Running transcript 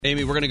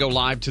Amy, we're going to go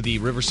live to the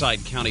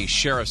Riverside County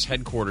Sheriff's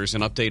Headquarters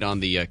and update on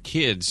the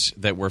kids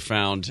that were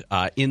found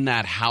in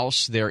that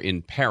house there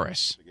in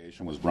Perris.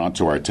 Investigation was brought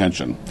to our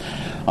attention.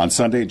 On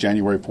Sunday,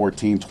 January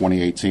 14,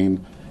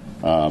 2018,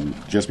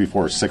 just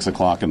before 6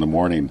 o'clock in the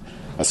morning,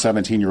 a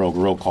 17-year-old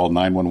girl called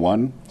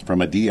 911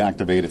 from a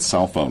deactivated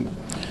cell phone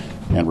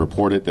and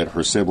reported that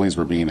her siblings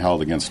were being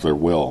held against their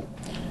will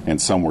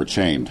and some were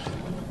chained.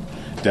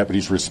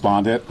 Deputies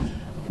responded,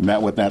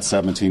 met with that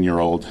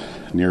 17-year-old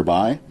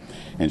nearby,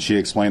 and she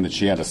explained that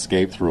she had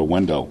escaped through a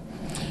window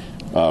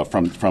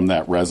from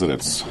that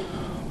residence.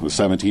 The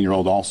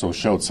 17-year-old also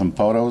showed some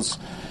photos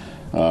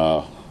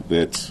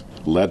that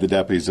led the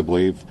deputies to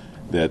believe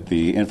that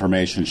the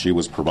information she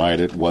was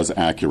provided was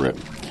accurate.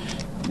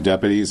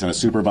 Deputies and a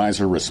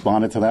supervisor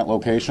responded to that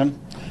location,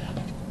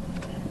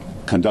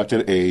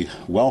 conducted a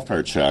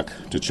welfare check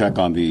to check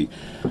on the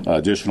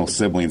additional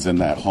siblings in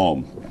that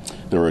home.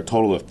 There were a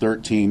total of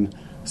 13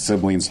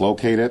 siblings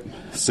located,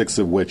 6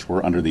 of which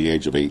were under the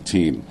age of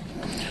 18.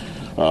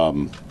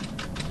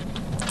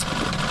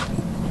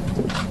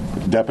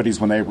 Deputies,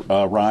 when they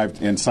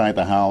arrived inside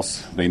the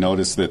house, they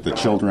noticed that the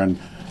children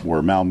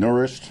were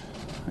malnourished.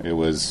 It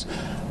was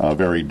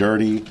very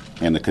dirty,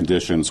 and the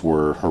conditions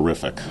were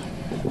horrific.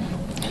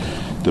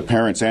 The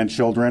parents and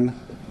children,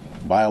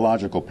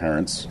 biological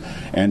parents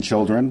and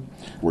children,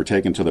 were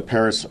taken to the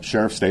Perris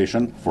Sheriff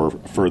Station for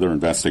further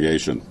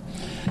investigation.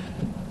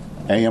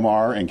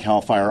 AMR and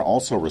CAL FIRE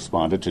also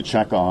responded to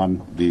check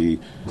on the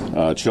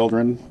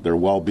children, their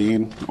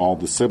well-being, all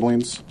the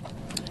siblings,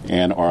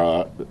 and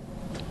our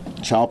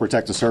Child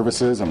Protective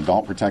Services and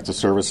Adult Protective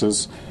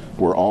Services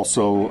were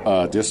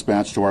also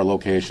dispatched to our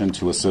location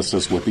to assist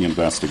us with the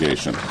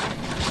investigation.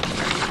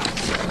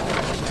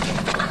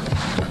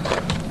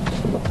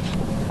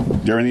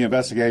 During the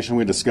investigation,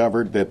 we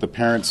discovered that the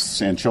parents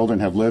and children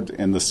have lived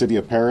in the city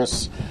of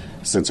Perris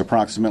since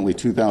approximately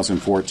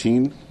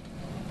 2014.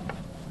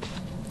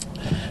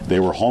 They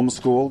were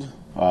homeschooled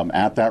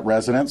at that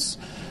residence.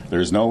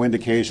 There's no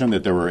indication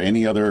that there were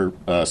any other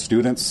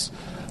students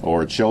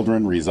or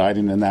children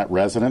residing in that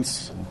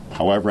residence.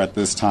 However, at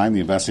this time, the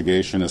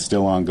investigation is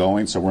still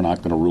ongoing, so we're not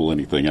going to rule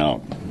anything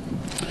out.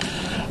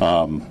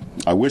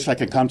 I wish I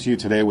could come to you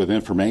today with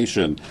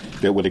information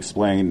that would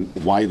explain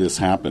why this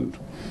happened.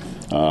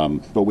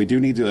 But we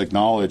do need to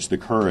acknowledge the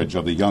courage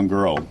of the young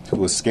girl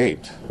who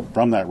escaped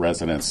from that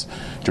residence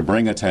to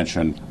bring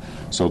attention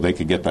so they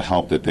could get the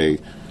help that they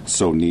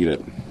so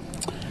needed.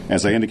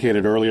 As I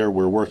indicated earlier,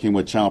 we're working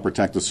with Child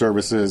Protective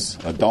Services,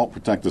 Adult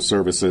Protective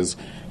Services,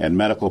 and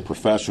medical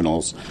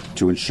professionals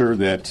to ensure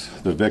that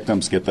the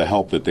victims get the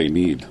help that they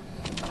need.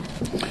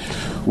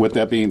 With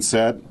that being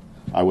said,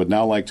 I would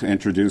now like to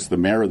introduce the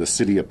Mayor of the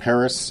City of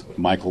Perris,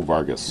 Michael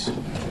Vargas.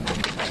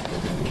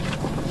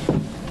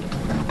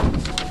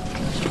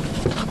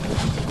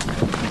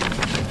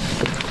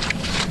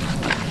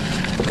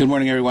 Good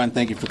morning, everyone.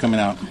 Thank you for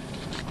coming out.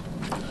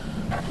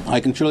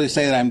 I can truly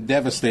say that I'm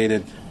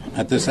devastated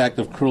at this act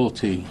of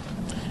cruelty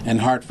and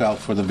heartfelt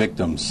for the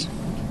victims.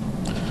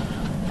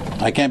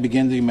 I can't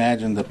begin to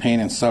imagine the pain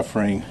and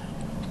suffering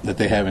that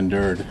they have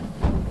endured.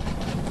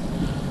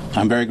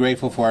 I'm very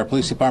grateful for our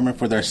police department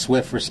for their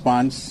swift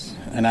response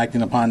and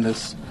acting upon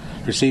this,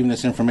 receiving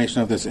this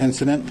information of this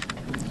incident.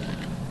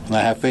 And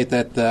I have faith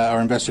that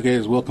our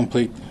investigators will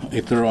complete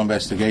a thorough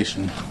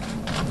investigation.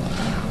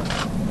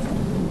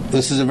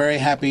 This is a very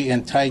happy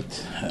and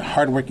tight,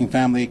 hardworking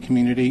family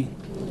community.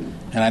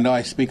 And I know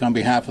I speak on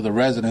behalf of the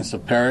residents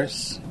of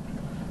Perris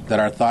that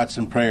our thoughts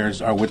and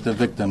prayers are with the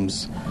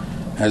victims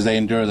as they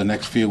endure the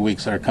next few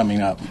weeks that are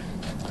coming up.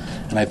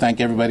 And I thank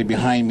everybody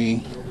behind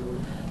me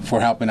for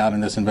helping out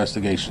in this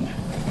investigation.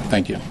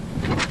 Thank you.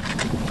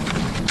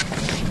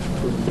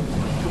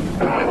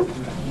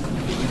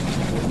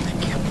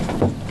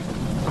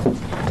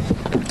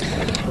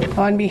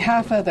 On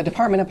behalf of the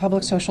Department of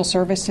Public Social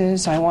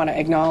Services, I want to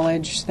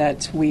acknowledge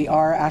that we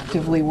are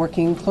actively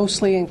working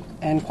closely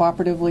and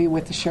cooperatively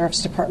with the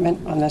Sheriff's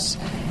Department on this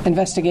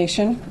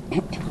investigation.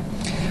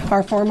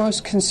 Our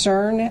foremost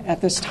concern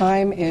at this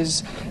time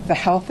is the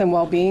health and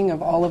well-being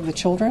of all of the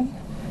children,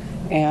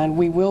 and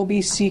we will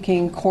be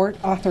seeking court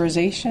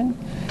authorization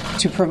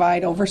to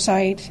provide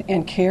oversight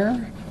and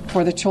care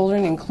for the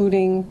children,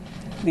 including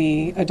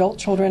the adult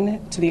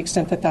children, to the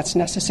extent that that's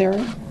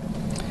necessary.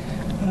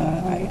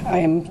 I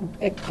am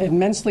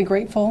immensely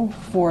grateful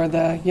for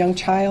the young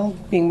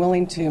child being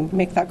willing to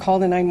make that call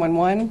to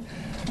 911.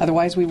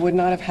 Otherwise, we would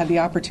not have had the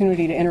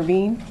opportunity to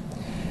intervene.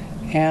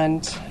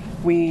 And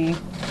we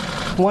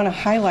want to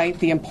highlight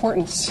the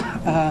importance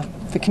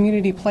the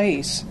community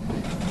plays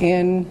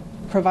in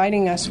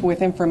providing us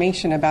with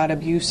information about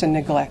abuse and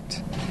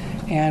neglect.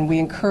 And we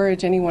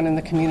encourage anyone in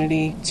the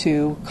community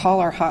to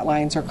call our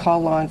hotlines or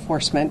call law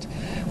enforcement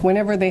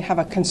whenever they have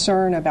a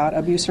concern about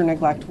abuse or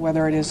neglect,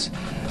 whether it is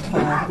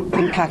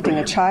impacting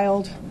a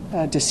child,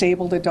 a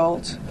disabled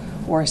adult,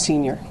 or a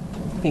senior.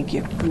 Thank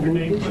you. Your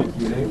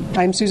name?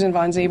 I'm Susan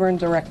Von Zabern,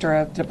 Director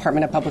of the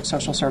Department of Public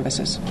Social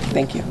Services.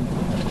 Thank you.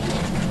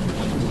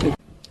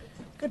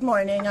 Good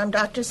morning. I'm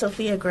Dr.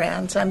 Sophia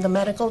Grants. I'm the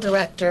Medical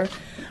Director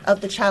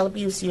of the Child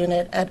Abuse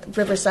Unit at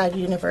Riverside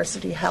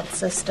University Health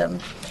System.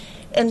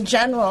 In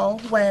general,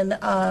 when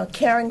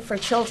caring for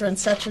children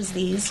such as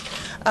these,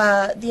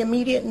 the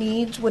immediate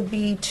needs would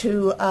be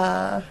to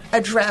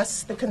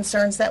address the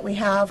concerns that we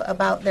have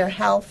about their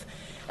health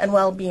and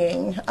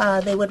well-being.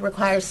 They would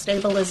require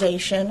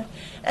stabilization,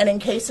 and in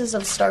cases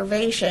of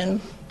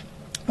starvation,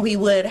 we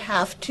would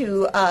have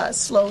to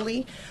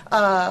slowly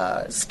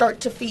start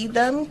to feed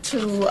them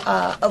to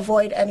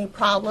avoid any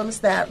problems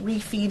that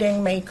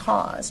refeeding may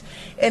cause.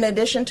 In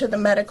addition to the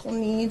medical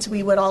needs,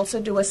 we would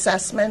also do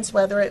assessments,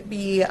 whether it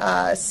be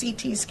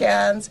CT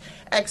scans,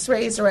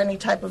 x-rays, or any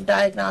type of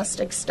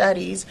diagnostic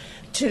studies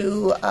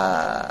to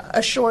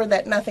assure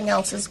that nothing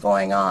else is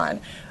going on.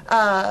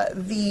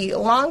 The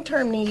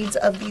long-term needs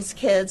of these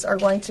kids are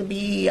going to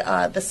be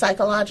the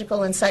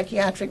psychological and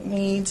psychiatric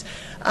needs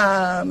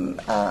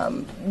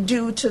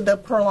due to the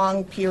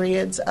prolonged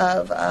periods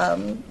of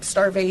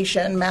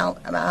starvation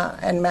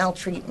and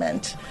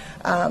maltreatment.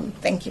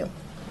 Thank you.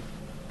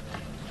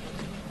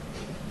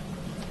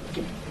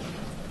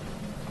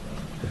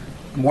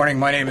 Good morning.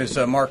 My name is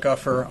Mark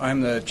Uffer.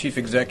 I'm the Chief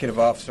Executive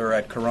Officer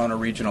at Corona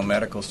Regional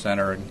Medical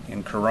Center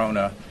in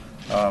Corona.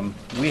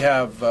 We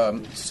have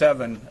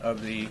 7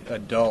 of the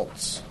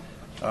adults.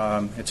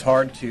 It's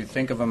hard to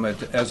think of them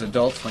as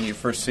adults when you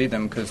first see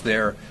them because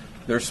they're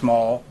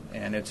small,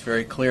 and it's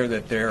very clear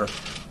that they're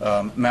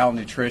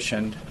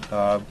malnutritioned.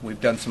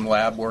 We've done some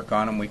lab work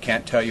on them. We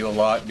can't tell you a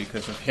lot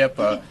because of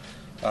HIPAA,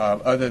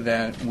 other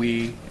than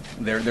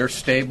they're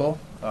stable.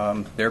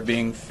 They're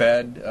being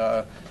fed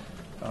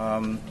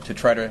to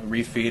try to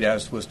refeed,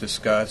 as was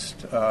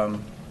discussed.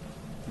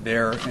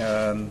 They're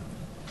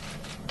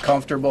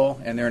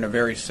comfortable, and they're in a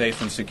very safe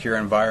and secure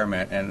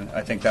environment, and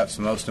I think that's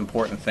the most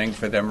important thing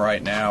for them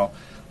right now.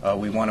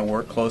 We want to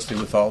work closely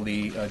with all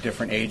the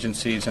different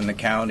agencies in the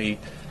county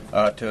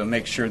to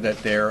make sure that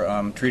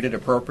they're treated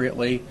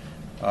appropriately,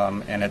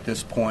 and at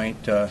this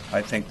point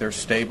I think they're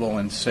stable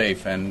and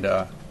safe, and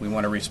we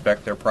want to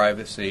respect their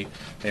privacy.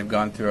 They've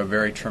gone through a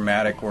very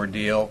traumatic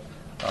ordeal.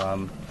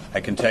 I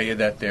can tell you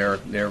that they're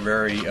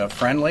very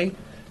friendly,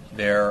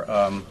 they're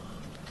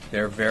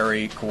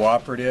very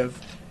cooperative,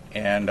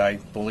 and I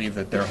believe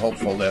that they're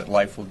hopeful that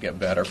life will get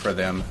better for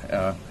them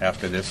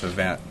after this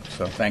event.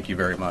 So thank you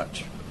very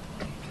much.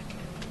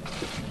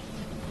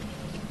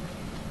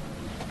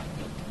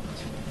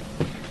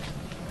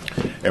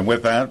 And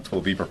with that,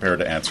 we'll be prepared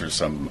to answer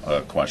some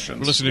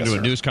questions. We're listening to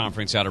a news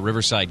conference out of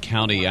Riverside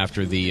County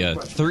after the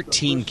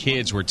 13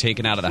 kids were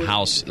taken out of the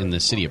house in the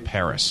city of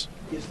Perris.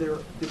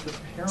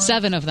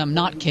 7 of them,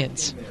 not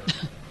kids,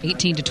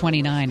 18 to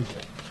 29. Did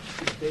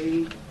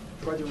they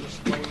try to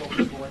explain what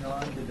was going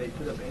on? Did they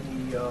put up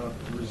any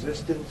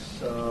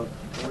resistance?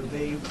 Were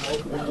they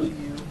welcoming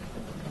to you?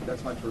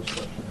 That's my first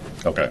question.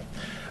 Okay.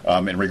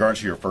 In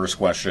regards to your first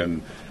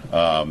question,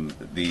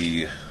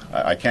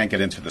 I can't get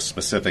into the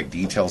specific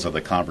details of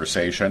the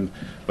conversation,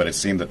 but it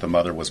seemed that the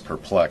mother was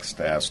perplexed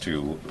as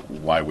to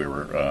why we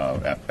were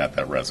at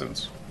that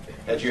residence.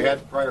 Had you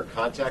had prior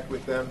contact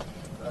with them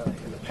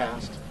in the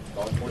past,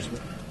 law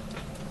enforcement?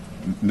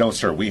 No,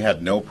 sir. We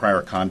had no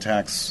prior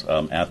contacts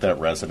at that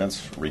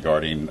residence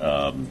regarding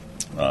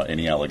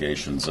any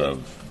allegations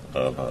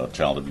of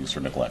child abuse or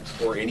neglect.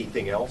 Or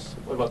anything else?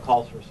 What about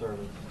calls for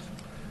service?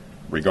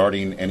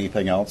 Regarding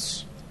anything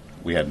else,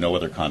 we had no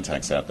other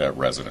contacts at that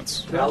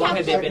residence. How long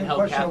had they been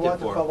held captive I want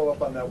for? to follow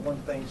up on that one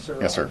thing, sir.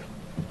 Yes, sir.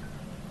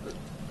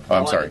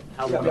 I'm sorry.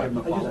 How long I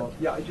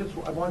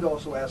wanted to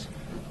also ask,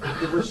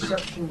 the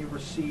reception you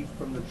received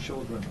from the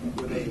children,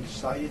 were they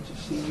excited to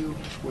see you?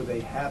 Were they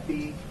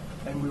happy?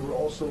 And we were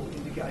also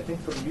I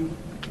think from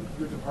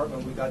your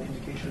department, we got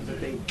indications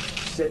that they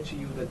said to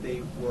you that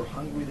they were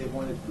hungry, they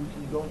wanted food.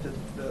 Can you go into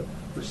the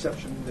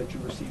reception that you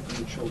received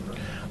from the children?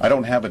 I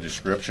don't have a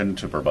description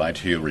to provide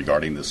to you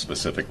regarding the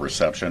specific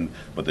reception,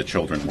 but the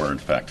children were in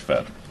fact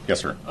fed. Yes,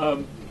 sir.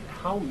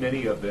 How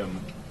many of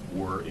them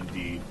were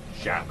indeed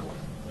shackled?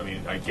 I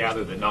mean, I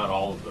gather that not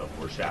all of them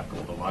were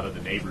shackled. A lot of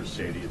the neighbors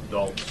say the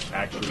adults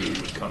actually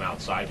would come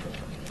outside from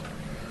them.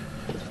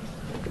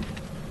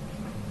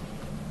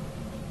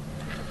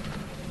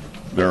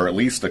 There are at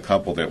least a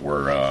couple that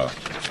were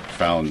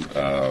found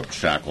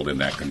shackled in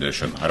that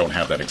condition. I don't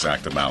have that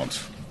exact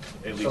amount.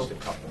 At least a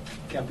couple.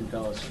 Captain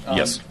Perris.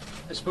 Yes.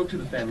 I spoke to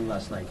the family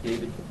last night,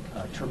 David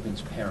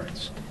Turpin's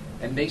parents,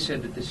 and they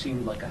said that this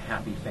seemed like a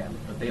happy family,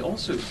 but they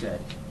also said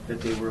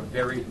that they were a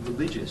very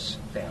religious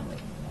family.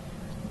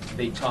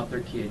 They taught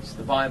their kids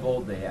the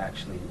Bible. They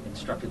actually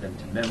instructed them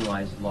to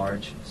memorize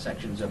large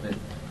sections of it.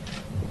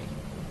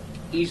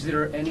 Is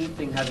there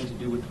anything having to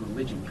do with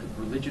religion? Could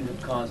religion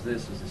have caused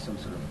this? Is this some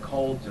sort of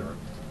cult or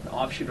an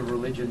offshoot of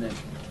religion that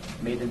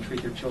made them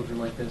treat their children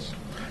like this?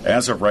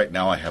 As of right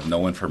now, I have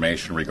no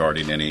information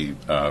regarding any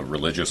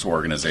religious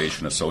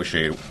organization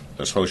associated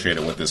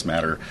associated with this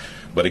matter.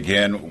 But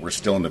again, we're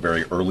still in the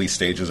very early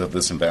stages of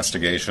this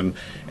investigation,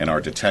 and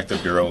our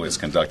Detective Bureau is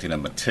conducting a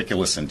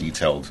meticulous and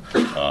detailed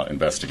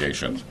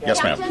investigation.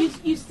 Yes, ma'am.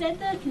 You said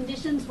the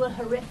conditions were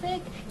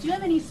horrific. Do you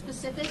have any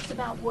specifics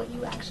about what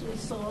you actually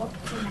saw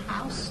in the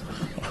house?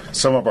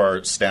 Some of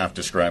our staff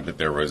described that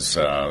there was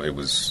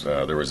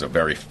a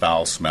very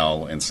foul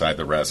smell inside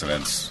the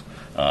residence.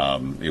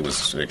 It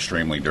was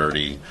extremely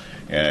dirty,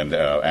 and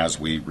as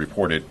we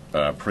reported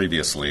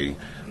previously,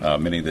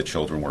 many of the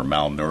children were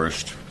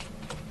malnourished.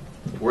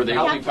 Were they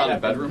only found in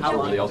bedrooms, or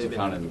were they also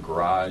found in the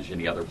garage,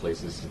 any other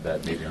places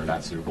that maybe are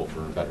not suitable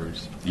for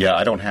bedrooms? Yeah,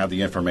 I don't have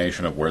the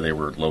information of where they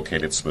were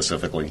located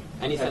specifically.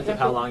 Any sense of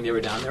how long they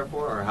were down there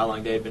for, or how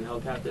long they had been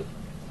held captive?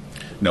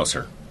 No,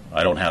 sir.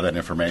 I don't have that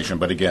information.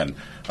 But again,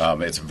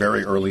 it's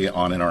very early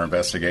on in our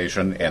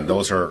investigation, and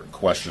those are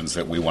questions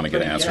that we want to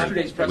get answered.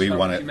 We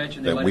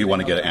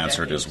want to get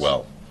answered as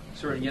well.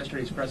 Sir, in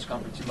yesterday's press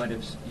conference,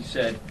 you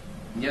said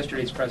in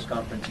yesterday's press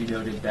conference you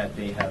noted that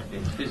they have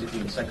been physically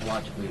and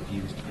psychologically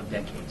abused for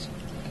decades.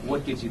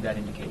 What gives you that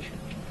indication?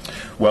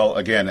 Well,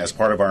 again, as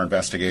part of our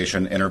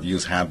investigation,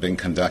 interviews have been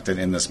conducted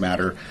in this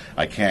matter.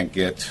 I can't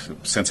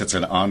since it's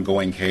an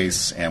ongoing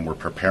case and we're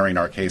preparing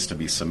our case to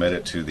be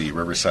submitted to the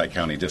Riverside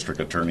County District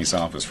Attorney's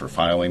Office for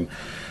filing,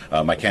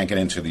 I can't get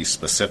into these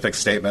specific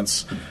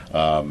statements,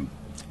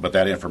 but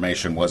that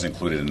information was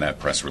included in that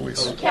press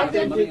release.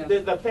 Captain,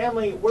 the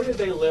family, where did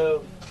they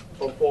live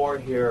before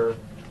here,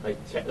 like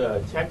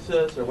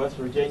Texas or West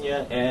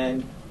Virginia,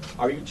 and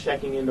are you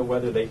checking into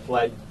whether they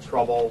fled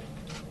trouble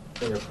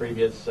in their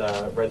previous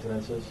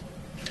residences?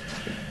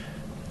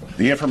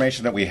 The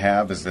information that we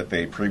have is that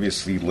they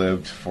previously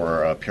lived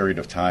for a period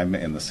of time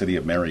in the city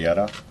of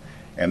Marietta,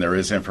 and there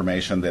is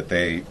information that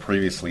they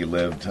previously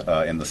lived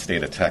in the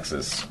state of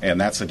Texas, and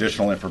that's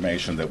additional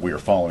information that we are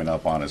following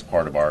up on as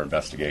part of our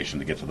investigation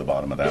to get to the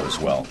bottom of that as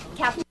well.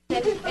 Captain,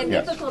 a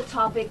Yes. difficult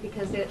topic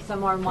because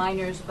some are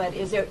minors, but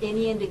is there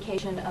any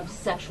indication of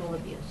sexual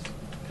abuse?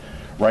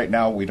 Right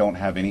now, we don't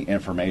have any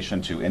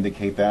information to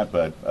indicate that,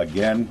 but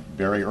again,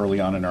 very early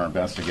on in our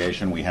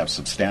investigation, we have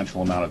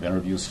substantial amount of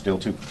interviews still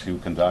to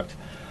conduct,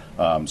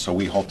 so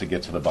we hope to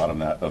get to the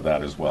bottom of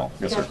that as well.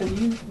 Yes, sir. Captain,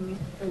 you,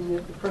 in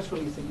the press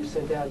release that you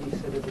sent out, you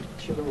said that the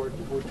children were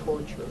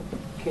tortured.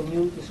 Can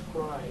you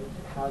describe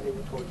how they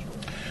were tortured?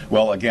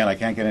 Well, again, I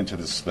can't get into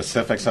the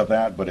specifics of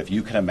that, but if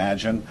you can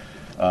imagine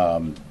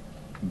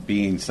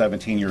being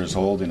 17 years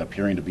old and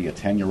appearing to be a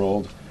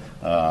 10-year-old,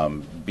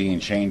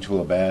 being chained to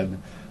a bed,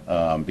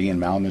 being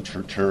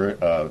malnourished,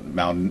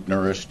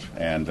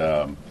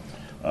 and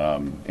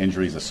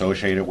injuries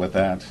associated with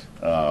that,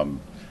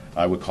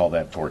 I would call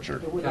that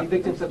torture. Were they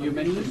victims of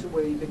abuse?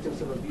 Were they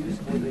victims of abuse?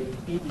 Were they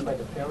beaten by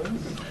the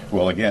parents?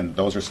 Well, again,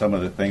 those are some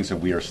of the things that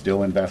we are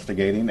still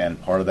investigating, and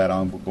part of that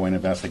ongoing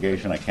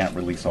investigation, I can't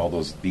release all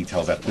those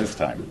details at this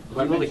time.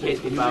 When will the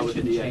case be filed with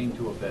the DA? Chained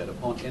to a bed.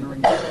 Upon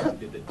entering the home,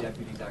 did the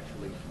deputies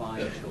actually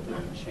find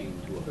children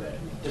chained to a bed?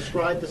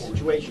 Describe the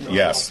situation.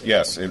 Yes.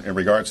 In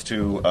regards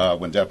to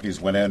when deputies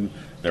went in,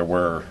 there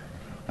were,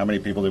 how many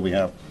people did we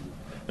have?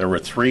 There were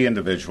 3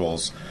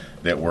 individuals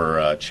that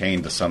were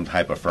chained to some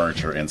type of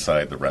furniture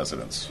inside the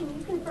residence. Can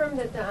you confirm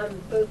that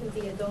both of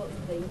the adults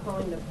that you're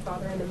calling the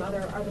father and the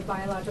mother are the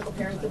biological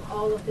parents of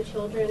all of the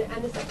children?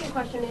 And the second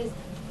question is,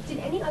 did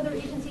any other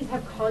agencies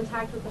have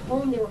contact with the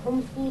home? They were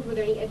homeschooled. Were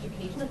there any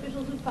education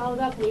officials who followed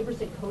up? Neighbors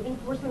said code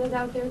enforcement was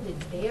out there. Did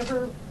they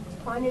ever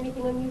find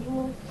anything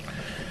unusual?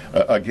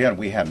 Again,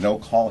 we had no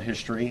call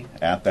history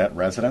at that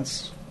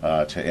residence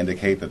to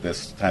indicate that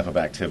this type of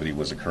activity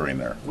was occurring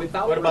there.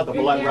 What about the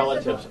blood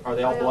relatives? Are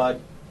they all blood?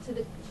 To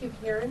the 2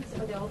 parents?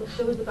 Are they all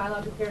those the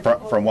biological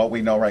parents? From what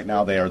we know right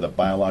now, they are the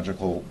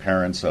biological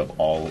parents of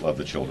all of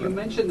the children. You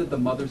mentioned that the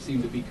mother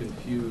seemed to be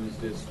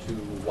confused as to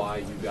why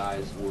you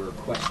guys were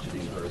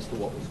questioning her as to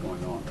what was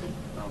going on.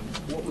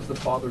 What was the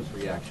father's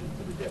reaction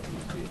to the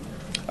deputies being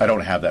there? I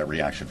don't have that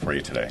reaction for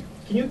you today.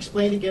 Can you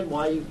explain again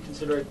why you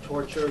consider it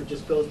torture?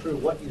 Just go through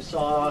what you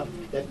saw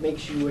that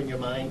makes you in your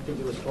mind think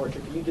it was torture.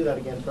 Can you do that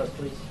again for us,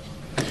 please?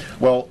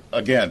 Well,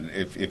 again,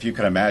 if you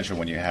can imagine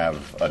when you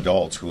have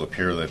adults who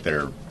appear that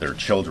they're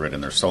children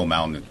and they're so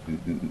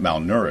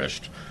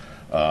malnourished,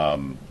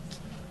 and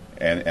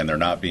they're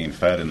not being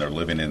fed and they're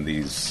living in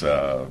these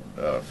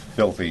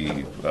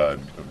filthy,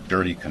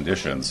 dirty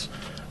conditions,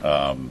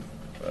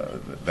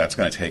 that's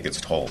going to take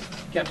its toll.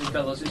 Captain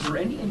Fellows, is there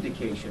any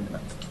indication,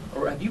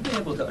 or have you been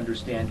able to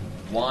understand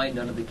why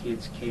none of the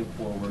kids came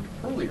forward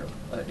earlier?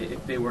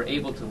 If they were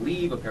able to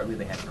leave, apparently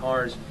they had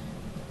cars.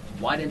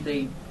 Why didn't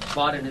they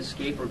plot an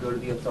escape or go to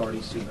the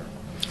authorities sooner?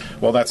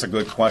 Well, that's a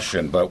good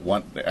question, but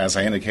as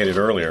I indicated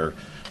earlier,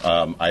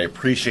 I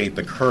appreciate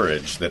the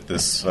courage that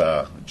this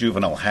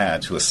juvenile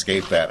had to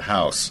escape that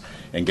house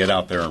and get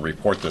out there and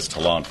report this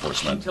to law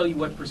enforcement. Can you tell you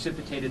what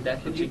precipitated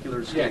that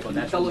particular escape on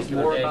that tell us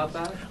more about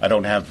that? I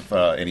don't have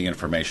any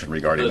information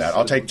regarding that.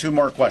 I'll take 2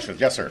 more questions.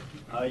 Yes, sir.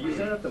 You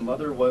said that the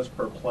mother was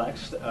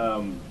perplexed.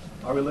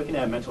 Are we looking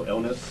at mental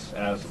illness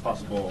as a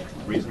possible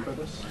reason for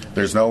this?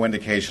 There's no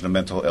indication of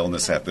mental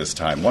illness at this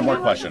time. One more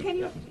question.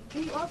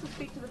 Can you also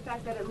speak to the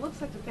fact that it looks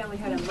like the family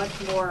had a much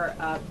more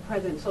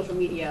present social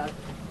media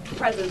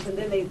presence, and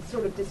then they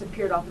sort of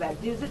disappeared off of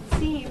that? Does it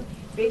seem,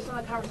 based on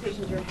the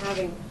conversations you're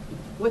having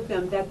with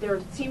them, that there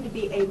seemed to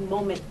be a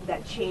moment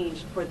that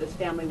changed for this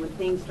family when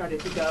things started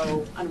to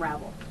go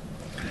unravel?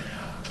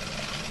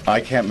 I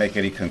can't make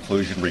any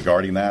conclusion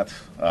regarding that.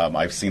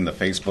 I've seen the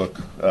Facebook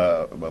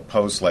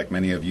posts like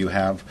many of you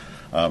have,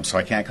 so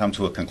I can't come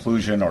to a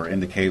conclusion or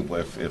indicate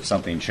if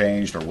something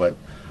changed or what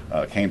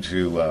came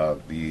to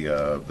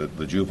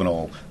the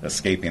juvenile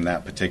escaping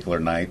that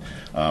particular night.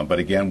 But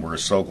again, we're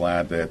so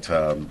glad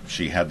that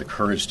she had the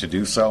courage to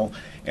do so,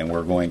 and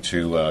we're going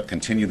to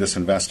continue this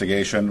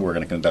investigation. We're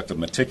going to conduct a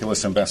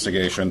meticulous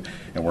investigation,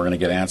 and we're going to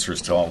get answers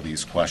to all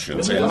these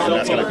questions. And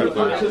that's going to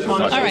conclude. All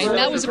right,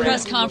 that was a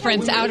press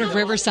conference out of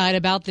Riverside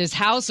about this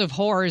house of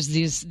horrors,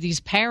 these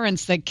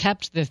parents that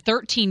kept the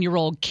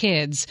 13-year-old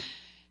kids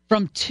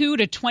from 2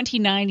 to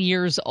 29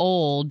 years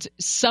old,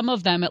 some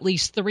of them, at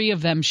least 3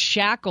 of them,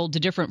 shackled to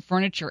different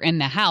furniture in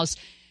the house.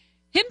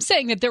 Him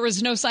saying that there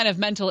was no sign of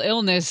mental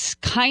illness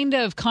kind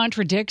of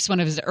contradicts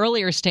one of his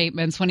earlier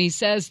statements when he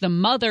says the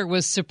mother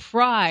was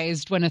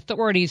surprised when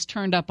authorities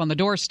turned up on the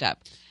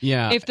doorstep.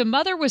 Yeah. If the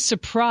mother was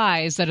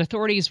surprised that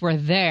authorities were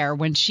there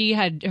when she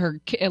had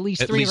at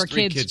least three of her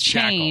kids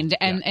chained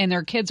and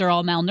their kids are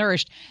all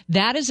malnourished,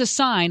 that is a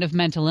sign of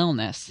mental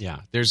illness.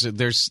 Yeah. There's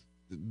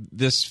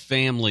this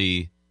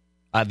family,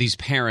 these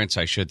parents,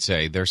 I should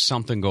say, there's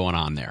something going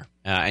on there,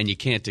 and you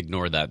can't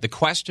ignore that. The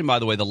question, by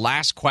the way, the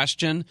last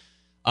question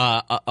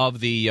of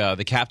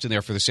the captain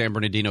there for the San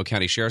Bernardino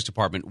County Sheriff's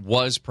Department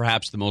was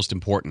perhaps the most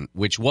important,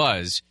 which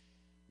was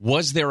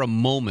there a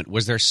moment,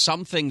 was there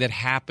something that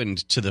happened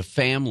to the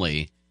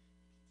family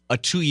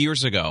 2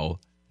 years ago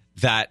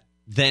that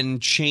then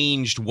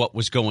changed what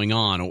was going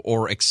on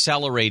or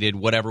accelerated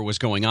whatever was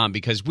going on?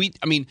 Because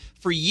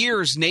for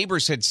years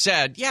neighbors had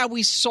said, yeah,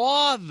 we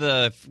saw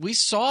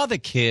the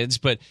kids,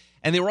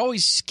 and they were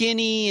always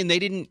skinny, and they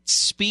didn't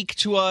speak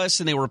to us,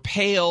 and they were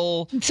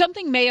pale.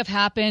 Something may have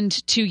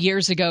happened 2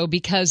 years ago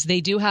because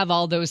they do have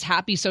all those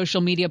happy social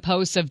media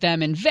posts of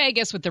them in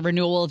Vegas with the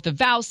renewal of the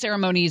vow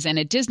ceremonies and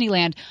at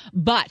Disneyland.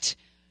 But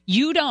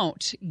you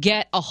don't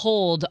get a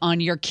hold on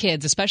your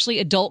kids, especially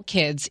adult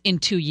kids, in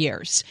 2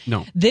 years.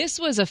 No.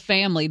 This was a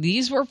family.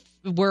 These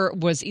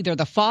was either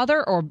the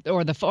father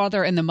or the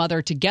father and the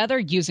mother together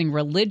using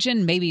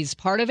religion, maybe as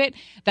part of it,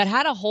 that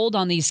had a hold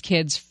on these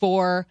kids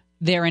for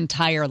their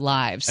entire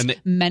lives, and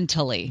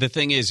mentally. The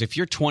thing is, if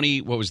you're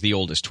 20, what was the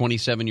oldest,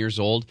 27 years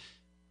old?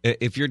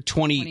 If you're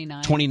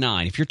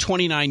 29, if you're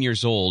 29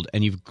 years old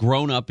and you've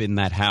grown up in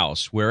that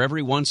house where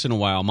every once in a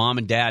while mom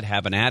and dad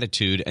have an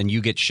attitude and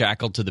you get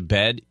shackled to the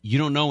bed, you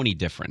don't know any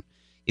different.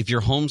 If you're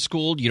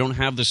homeschooled, you don't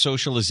have the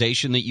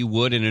socialization that you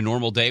would in a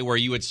normal day where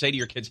you would say to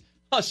your kids,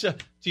 to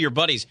your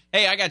buddies,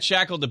 hey, I got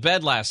shackled to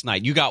bed last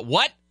night. You got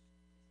what?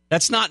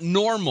 That's not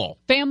normal.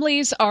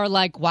 Families are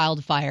like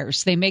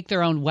wildfires. They make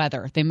their own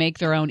weather. They make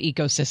their own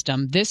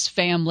ecosystem. This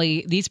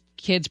family, these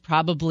kids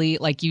probably,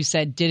 like you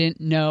said,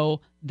 didn't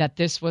know that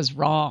this was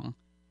wrong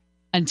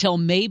until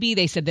maybe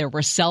they said there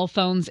were cell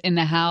phones in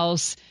the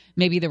house.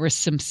 Maybe there was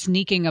some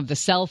sneaking of the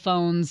cell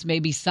phones.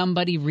 Maybe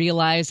somebody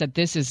realized that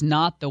this is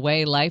not the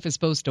way life is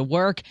supposed to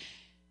work.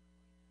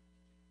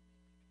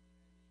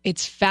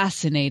 It's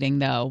fascinating,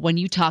 though, when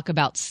you talk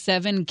about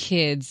 7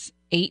 kids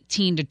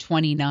 18 to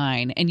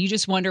 29, and you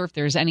just wonder if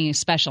there's any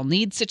special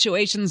needs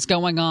situations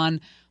going on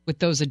with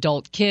those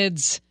adult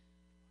kids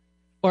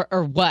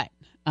or what.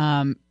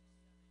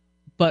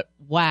 But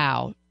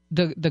wow,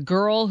 the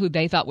girl who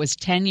they thought was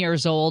 10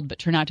 years old but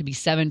turned out to be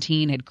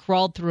 17 had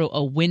crawled through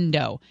a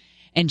window,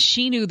 and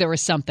she knew there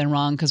was something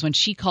wrong because when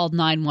she called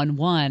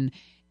 911,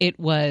 it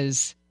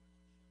was,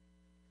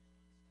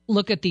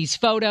 look at these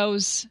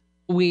photos.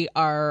 We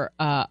are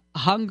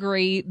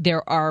hungry.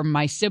 There are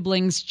my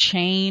siblings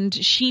chained.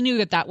 She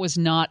knew that was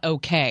not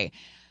okay.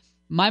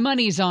 My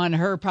money's on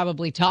her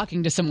probably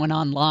talking to someone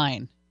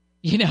online,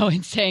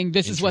 and saying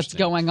this is what's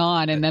going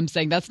on, and them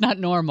saying that's not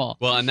normal.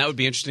 Well, and that would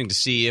be interesting to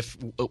see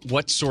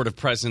what sort of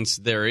presence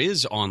there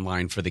is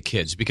online for the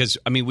kids. Because,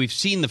 we've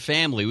seen the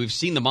family. We've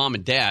seen the mom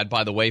and dad.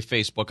 By the way,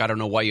 Facebook, I don't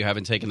know why you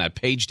haven't taken that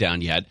page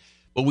down yet.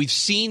 But we've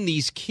seen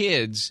these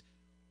kids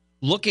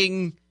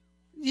looking,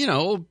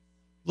 a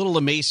little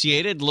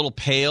emaciated, a little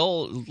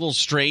pale, a little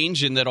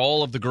strange in that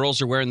all of the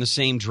girls are wearing the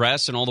same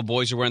dress and all the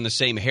boys are wearing the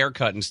same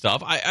haircut and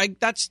stuff.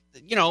 That's,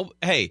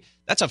 hey,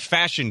 that's a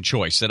fashion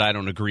choice that I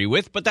don't agree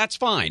with, but that's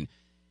fine.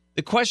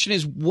 The question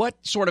is, what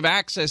sort of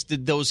access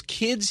did those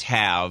kids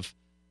have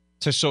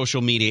to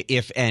social media,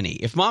 if any?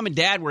 If mom and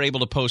dad were able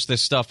to post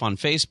this stuff on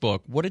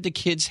Facebook, what did the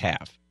kids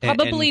have?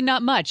 Probably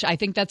not much. I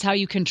think that's how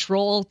you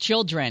control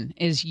children,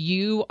 is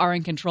you are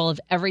in control of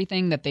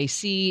everything that they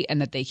see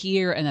and that they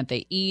hear and that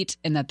they eat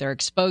and that they're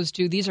exposed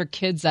to. These are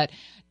kids that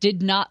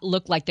did not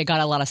look like they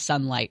got a lot of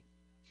sunlight.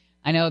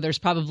 I know there's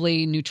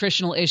probably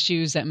nutritional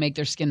issues that make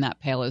their skin that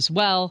pale as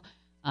well.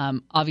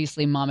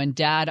 Obviously, mom and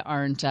dad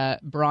aren't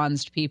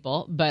bronzed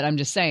people, but I'm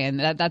just saying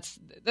that's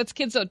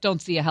kids that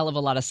don't see a hell of a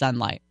lot of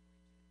sunlight,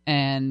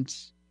 and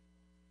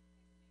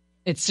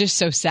it's just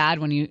so sad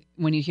when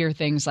you hear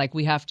things like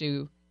we have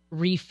to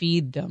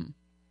refeed them.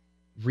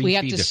 We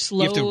have to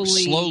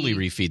slowly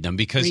refeed them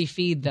because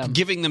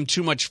giving them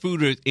too much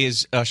food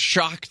is a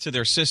shock to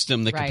their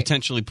system that could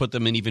potentially put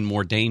them in even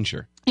more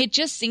danger. It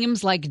just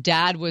seems like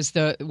Dad was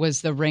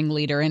the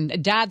ringleader,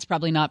 and Dad's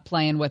probably not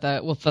playing with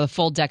a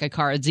full deck of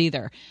cards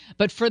either.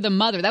 But for the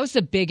mother, that was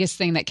the biggest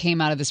thing that came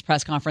out of this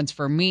press conference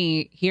for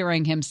me.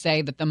 Hearing him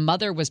say that the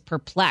mother was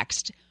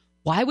perplexed.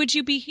 Why would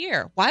you be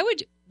here? Why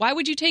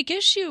would you take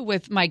issue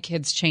with my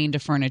kids chained to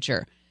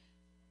furniture?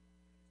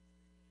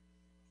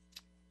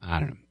 I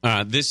don't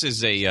know. This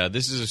is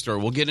a story.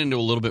 We'll get into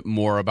a little bit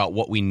more about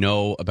what we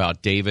know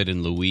about David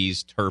and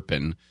Louise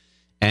Turpin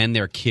and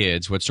their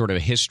kids, what sort of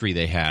history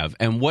they have,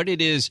 and what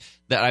it is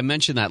that I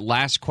mentioned that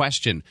last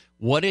question,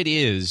 what it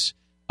is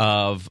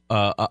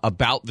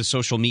about the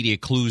social media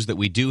clues that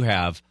we do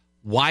have,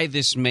 why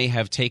this may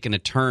have taken a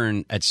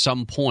turn at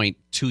some point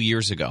 2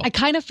 years ago. I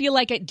kind of feel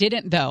like it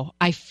didn't, though.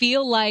 I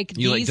feel like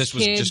this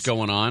was just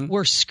going on?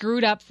 Were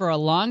screwed up for a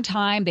long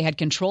time. They had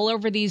control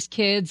over these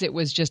kids. It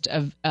was just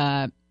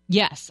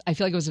yes, I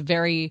feel like it was a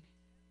very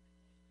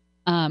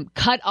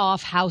cut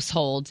off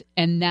household,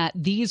 and that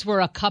these were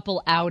a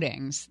couple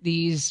outings,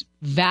 these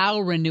vow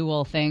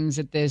renewal things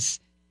at this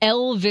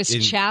Elvis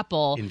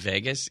chapel in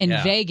Vegas,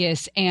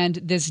 Vegas, and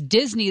this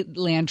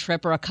Disneyland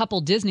trip or a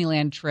couple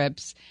Disneyland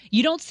trips.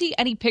 You don't see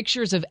any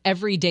pictures of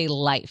everyday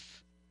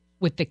life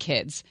with the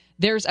kids.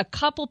 There's a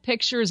couple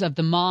pictures of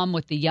the mom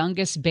with the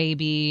youngest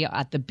baby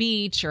at the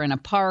beach or in a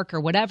park or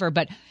whatever,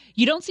 but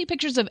you don't see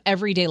pictures of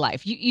everyday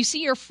life. You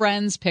see your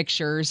friends'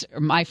 pictures, or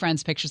my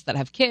friends' pictures that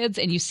have kids,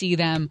 and you see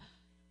them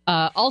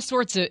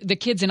the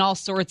kids in all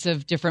sorts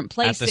of different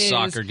places. At the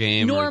soccer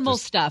game. Normal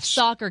stuff,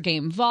 soccer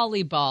game,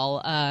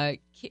 volleyball.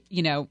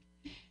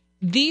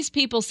 These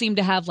people seem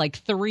to have like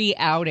 3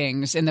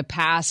 outings in the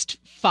past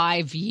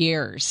 5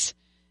 years.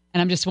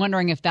 And I'm just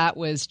wondering if that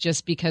was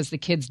just because the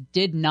kids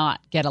did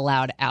not get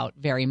allowed out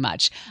very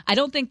much. I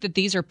don't think that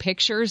these are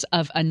pictures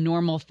of a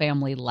normal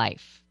family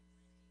life.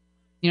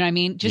 You know what I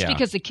mean? Just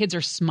because the kids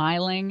are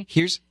smiling.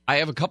 I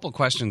have a couple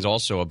questions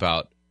also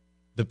about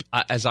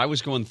as I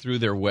was going through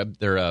their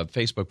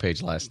Facebook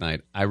page last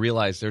night, I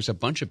realized there's a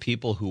bunch of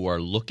people who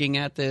are looking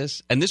at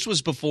this. And this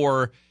was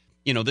before,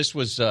 this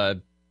was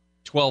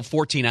 12,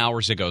 14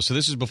 hours ago. So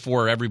this is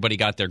before everybody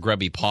got their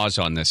grubby paws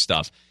on this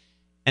stuff.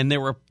 And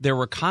there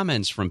were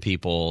comments from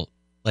people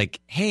like,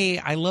 hey,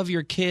 I love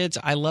your kids.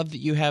 I love that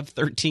you have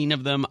 13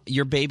 of them.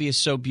 Your baby is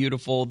so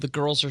beautiful. The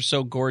girls are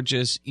so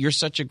gorgeous. You're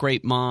such a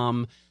great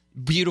mom.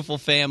 Beautiful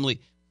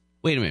family.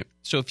 Wait a minute.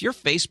 So if you're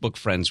Facebook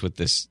friends with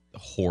this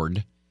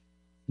horde,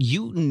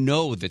 you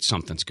know that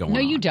something's going on.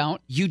 No, you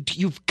don't.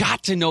 You've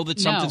got to know that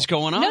something's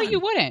going on. No, you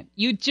wouldn't.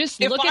 You just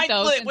look at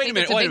those and think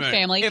it's a big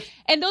family.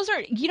 And those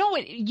are, you know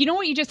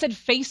what you just said,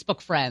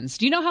 Facebook friends.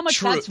 Do you know how much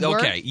that's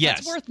worth? Okay, yes.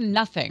 That's worth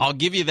nothing. I'll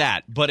give you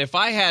that. But if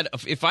I had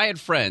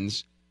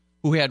friends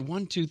who had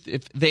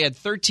if they had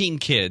 13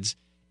 kids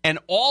and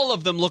all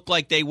of them looked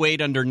like they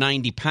weighed under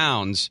 90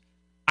 pounds,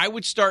 I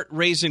would start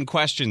raising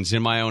questions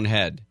in my own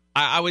head.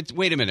 I would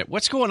wait a minute.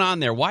 What's going on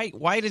there? Why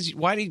did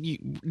you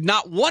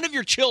not one of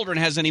your children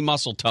has any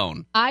muscle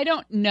tone? I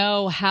don't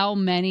know how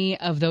many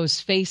of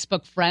those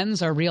Facebook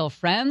friends are real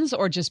friends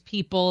or just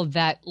people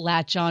that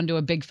latch onto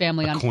a big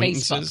family on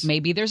Facebook.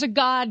 Maybe there's a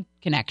God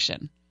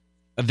connection.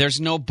 There's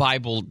no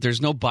Bible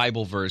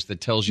verse that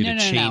tells you to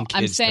chain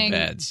kids to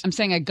beds. I'm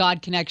saying a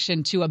God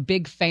connection to a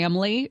big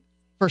family.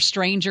 For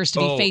strangers to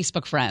be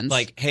Facebook friends.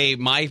 Like, hey,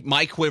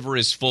 my quiver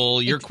is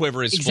full, your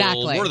quiver is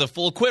full. We're the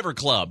full quiver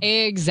club.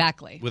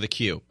 Exactly. With a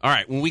Q. All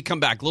right, when we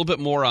come back, a little bit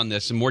more on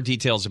this and more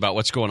details about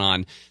what's going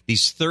on.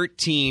 These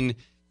 13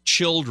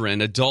 children,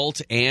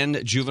 adult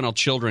and juvenile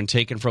children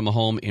taken from a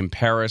home in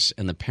Perris,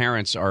 and the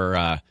parents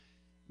are,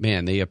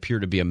 they appear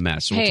to be a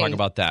mess. So we'll talk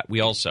about that.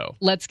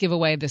 Let's give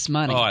away this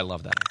money. Oh, I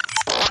love that.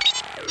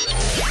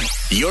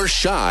 Your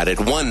shot at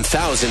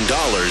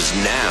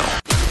 $1,000 now.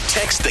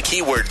 Text the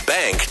keyword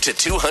bank to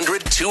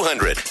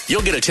 200-200.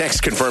 You'll get a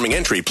text confirming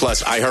entry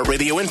plus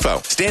iHeartRadio info.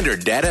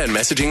 Standard data and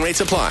messaging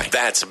rates apply.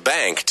 That's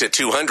bank to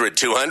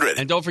 200-200.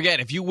 And don't forget,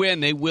 if you win,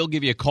 they will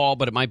give you a call,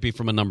 but it might be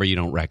from a number you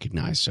don't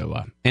recognize. So,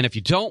 and if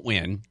you don't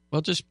win,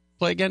 well, just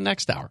play again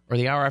next hour or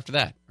the hour after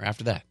that or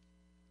after that.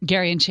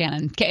 Gary and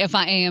Shannon,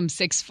 KFI AM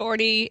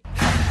 640.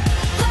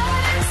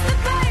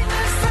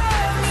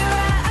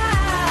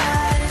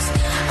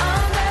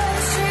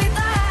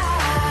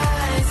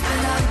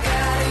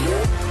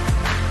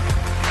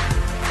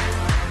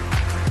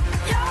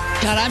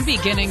 God, I'm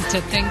beginning to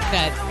think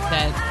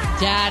that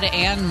Dad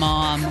and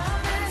Mom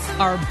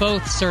are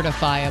both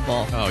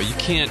certifiable. Oh, you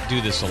can't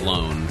do this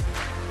alone.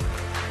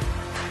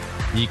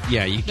 You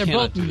They're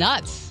both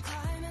nuts.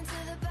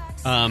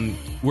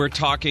 We're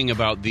talking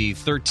about the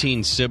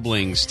 13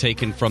 siblings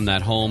taken from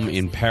that home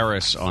in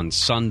Perris on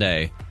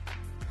Sunday.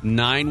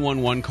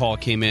 911 call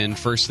came in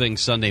first thing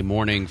Sunday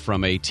morning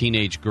from a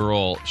teenage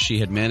girl. She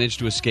had managed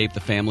to escape the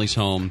family's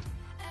home.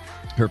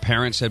 Her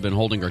parents had been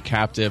holding her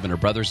captive, and her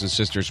brothers and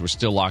sisters were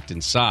still locked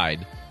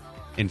inside.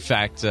 In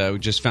fact, we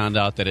just found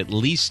out that at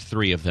least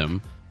 3 of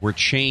them were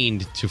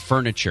chained to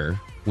furniture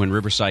when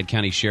Riverside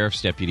County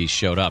Sheriff's deputies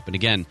showed up. And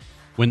again,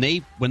 when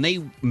they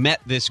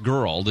met this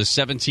girl, this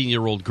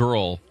 17-year-old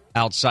girl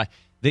outside,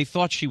 they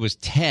thought she was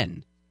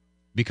 10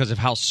 because of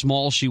how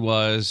small she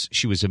was.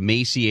 She was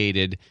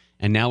emaciated.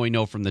 And now we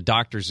know from the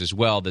doctors as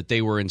well that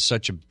they were in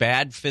such a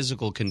bad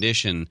physical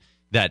condition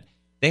that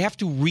they have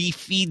to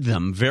refeed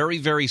them very,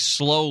 very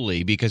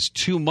slowly because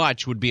too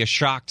much would be a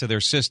shock to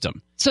their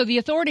system. So the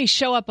authorities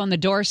show up on the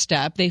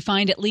doorstep. They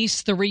find at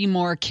least 3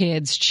 more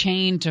kids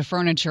chained to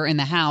furniture in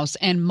the house,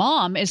 and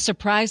mom is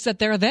surprised that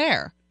they're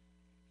there.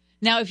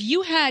 Now, if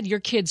you had your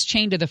kids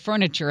chained to the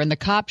furniture and the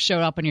cops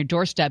showed up on your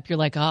doorstep, you're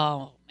like,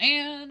 oh,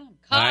 man, I'm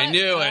caught. I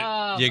knew it.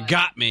 Oh, you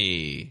got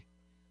me.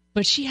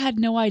 But she had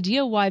no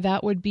idea why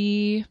that would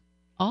be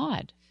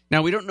odd.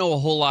 Now, we don't know a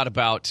whole lot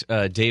about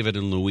David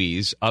and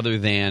Louise other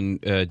than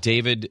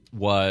David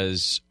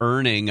was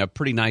earning a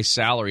pretty nice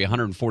salary,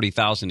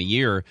 $140,000 a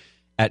year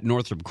at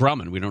Northrop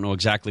Grumman. We don't know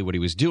exactly what he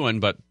was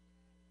doing, but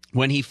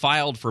when he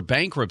filed for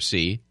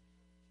bankruptcy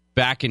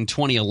back in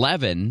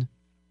 2011,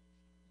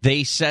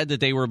 they said that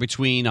they were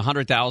between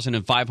 $100,000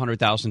 and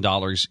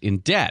 $500,000 in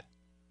debt,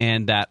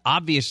 and that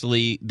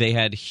obviously they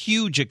had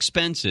huge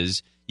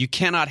expenses. You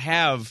cannot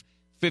have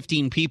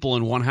 15 people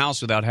in one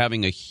house without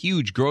having a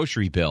huge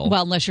grocery bill.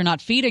 Well, unless you're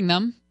not feeding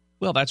them.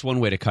 Well, that's one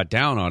way to cut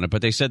down on it.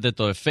 But they said that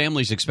the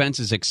family's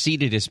expenses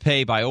exceeded his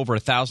pay by over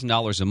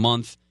 $1,000 a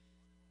month.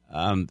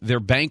 Their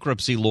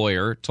bankruptcy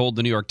lawyer told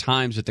the New York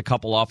Times that the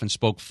couple often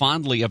spoke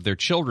fondly of their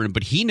children,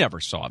 but he never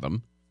saw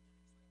them.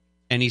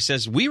 And he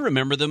says, we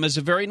remember them as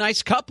a very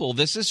nice couple.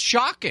 This is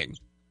shocking.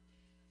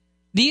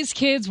 These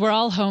kids were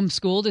all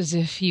homeschooled, as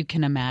if you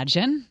can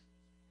imagine.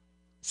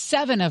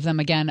 7 of them,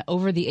 again,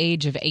 over the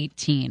age of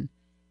 18.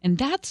 And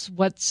that's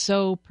what's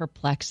so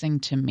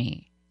perplexing to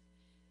me,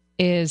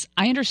 is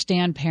I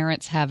understand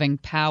parents having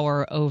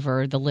power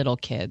over the little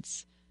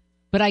kids,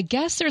 but I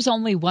guess there's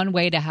only one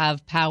way to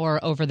have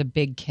power over the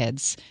big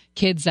kids,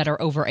 kids that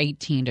are over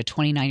 18 to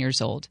 29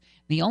 years old.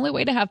 The only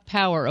way to have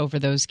power over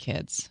those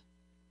kids,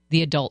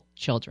 the adult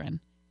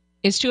children,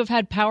 is to have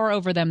had power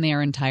over them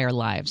their entire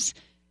lives.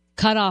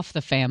 Cut off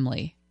the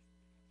family.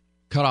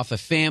 Cut off the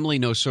family,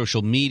 no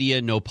social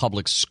media, no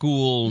public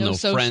school, no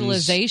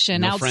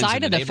socialization friends,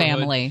 outside of the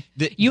family.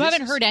 You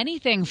haven't heard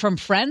anything from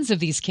friends of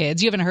these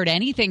kids. You haven't heard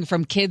anything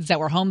from kids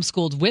that were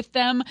homeschooled with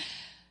them.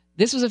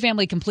 This was a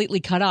family completely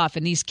cut off,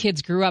 and these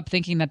kids grew up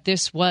thinking that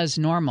this was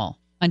normal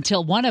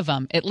until one of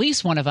them, at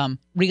least one of them,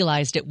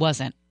 realized it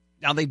wasn't.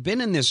 Now, they've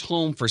been in this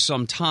home for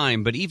some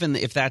time, but even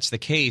if that's the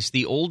case,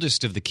 the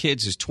oldest of the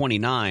kids is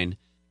 29.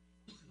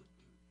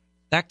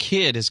 That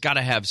kid has got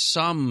to have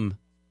some,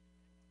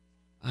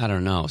 I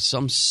don't know,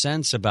 some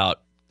sense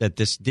about that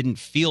this didn't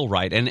feel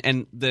right.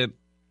 And the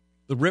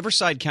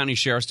Riverside County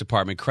Sheriff's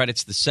Department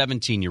credits the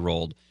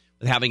 17-year-old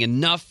with having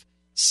enough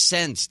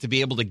sense to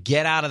be able to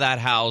get out of that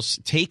house,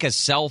 take a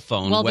cell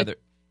phone,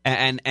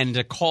 and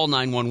to call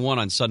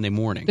 911 on Sunday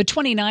morning. The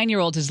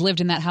 29-year-old has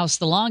lived in that house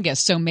the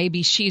longest, so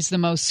maybe she's the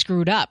most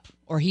screwed up,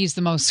 or he's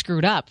the most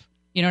screwed up.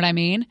 You know what I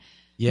mean?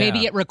 Yeah.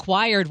 Maybe it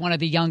required one of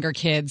the younger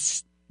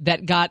kids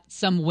that got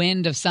some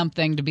wind of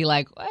something to be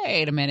like,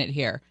 wait a minute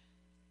here.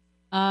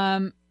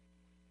 One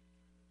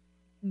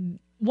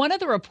of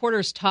the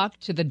reporters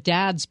talked to the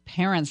dad's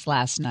parents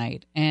last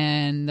night,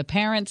 and the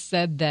parents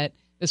said that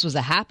this was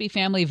a happy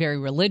family, very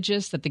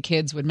religious, that the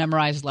kids would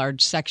memorize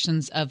large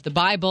sections of the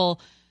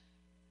Bible.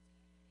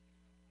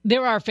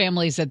 There are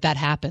families that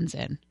happens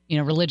in. You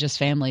know, religious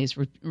families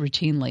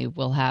routinely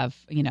will have,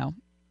 you know,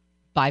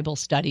 Bible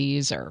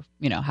studies or,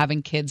 you know,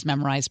 having kids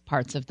memorize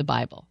parts of the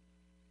Bible.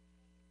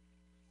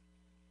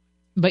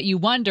 But you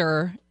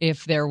wonder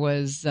if there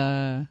was,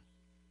 I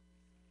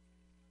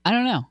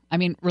don't know. I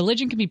mean,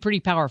 religion can be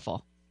pretty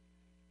powerful.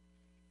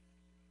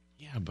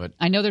 Yeah, but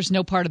I know there's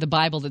no part of the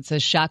Bible that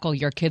says shackle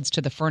your kids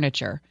to the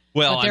furniture.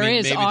 Well, but there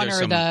is maybe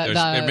honor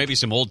there may be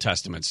some Old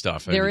Testament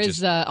stuff. There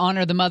is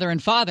honor the mother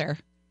and father.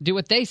 Do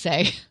what they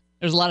say.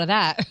 There's a lot of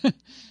that.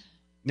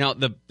 Now,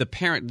 the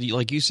parent,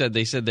 like you said,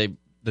 they said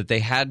that they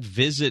had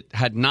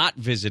not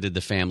visited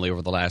the family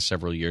over the last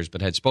several years,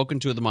 but had spoken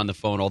to them on the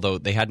phone, although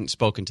they hadn't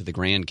spoken to the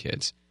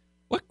grandkids.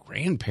 What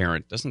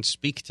grandparent doesn't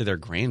speak to their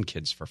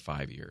grandkids for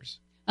 5 years?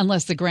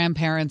 Unless the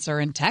grandparents are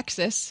in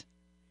Texas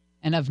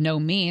and of no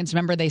means.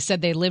 Remember, they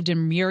said they lived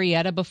in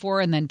Murrieta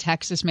before and then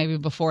Texas maybe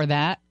before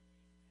that.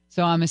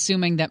 So I'm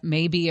assuming that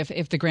maybe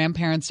if the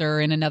grandparents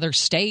are in another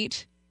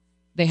state,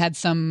 they had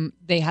some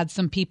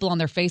people on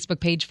their Facebook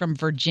page from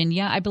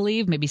Virginia, I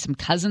believe, maybe some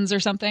cousins or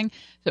something.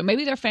 So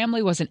maybe their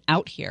family wasn't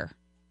out here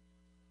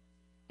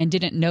and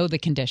didn't know the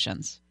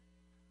conditions.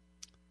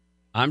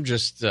 I'm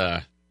just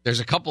there's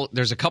a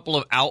couple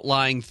of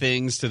outlying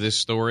things to this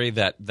story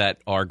that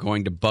are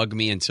going to bug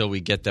me until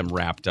we get them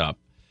wrapped up.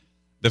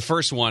 The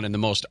first one and the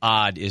most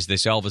odd is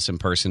this Elvis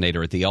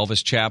impersonator at the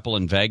Elvis Chapel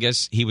in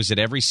Vegas. He was at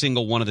every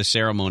single one of the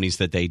ceremonies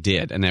that they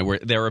did, and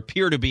there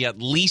appear to be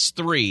at least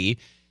 3.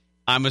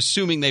 I'm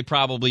assuming they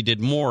probably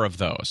did more of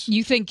those.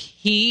 You think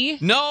he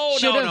should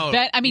have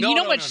been? I mean, you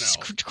know what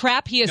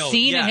crap he has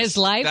seen in his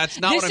life? That's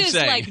not what I'm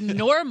saying. This is like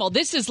normal.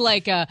 This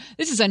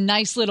is a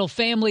nice little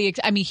family.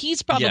 I mean,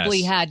 he's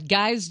probably had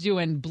guys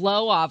doing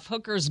blow-off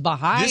hookers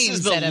behind this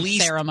is the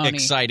least ceremony.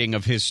 Exciting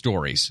of his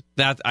stories.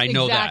 That I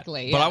know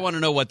exactly, that. But I want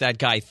to know what that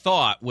guy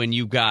thought when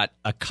you got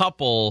a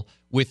couple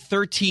with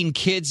 13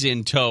 kids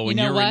in tow and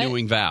you're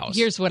renewing vows.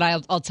 Here's what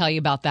I'll tell you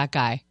about that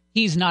guy.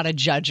 He's not a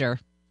judger.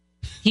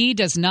 He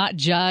does not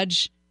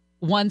judge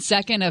 1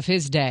 second of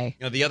his day.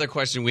 You know, the other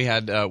question we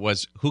had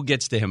was who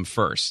gets to him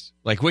first?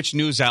 Like, which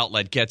news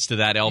outlet gets to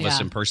that Elvis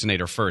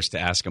impersonator first to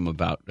ask him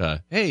about,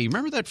 hey, you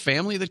remember that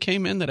family that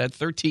came in that had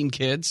 13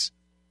 kids?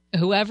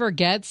 Whoever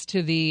gets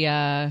to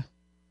the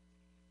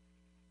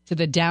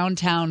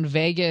downtown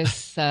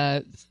Vegas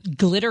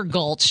glitter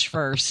gulch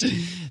first.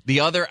 The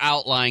other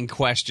outlying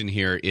question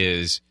here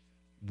is,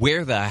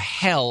 where the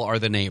hell are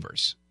the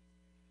neighbors?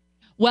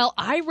 Well,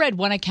 I read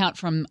one account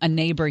from a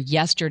neighbor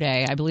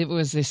yesterday. I believe it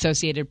was the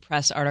Associated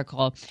Press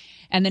article.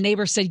 And the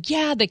neighbor said,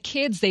 yeah, the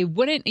kids, they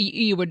wouldn't,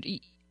 you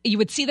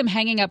would see them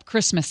hanging up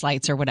Christmas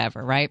lights or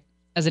whatever, right?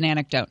 As an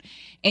anecdote.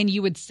 And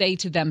you would say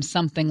to them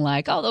something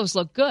like, oh, those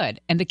look good.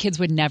 And the kids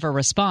would never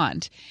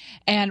respond.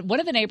 And one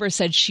of the neighbors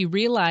said she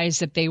realized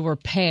that they were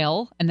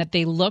pale and that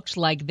they looked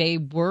like they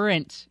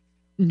weren't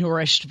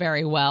nourished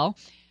very well,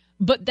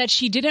 but that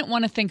she didn't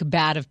want to think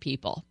bad of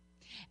people.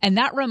 And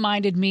that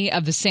reminded me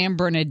of the San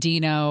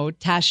Bernardino,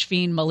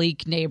 Tashfeen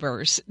Malik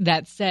neighbors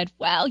that said,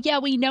 well, yeah,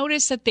 we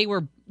noticed that they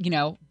were,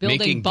 building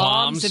making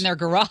bombs in their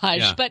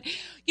garage. But,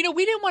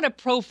 we didn't want to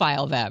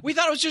profile them. We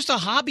thought it was just a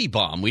hobby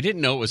bomb. We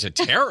didn't know it was a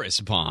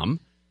terrorist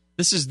bomb.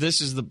 This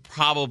is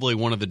probably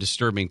one of the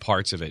disturbing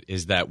parts of it,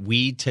 is that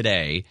we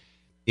today,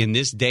 in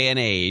this day and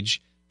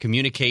age,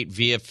 communicate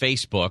via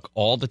Facebook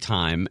all the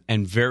time,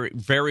 and very,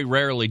 very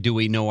rarely do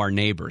we know our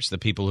neighbors, the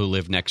people who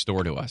live next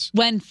door to us.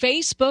 When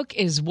Facebook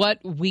is what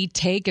we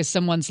take as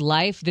someone's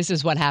life, this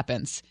is what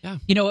happens. Yeah.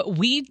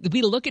 We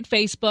look at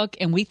Facebook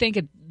and we think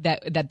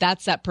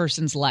that's that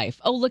person's life.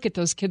 Oh, look at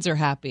those kids are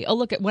happy. Oh,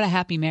 look at what a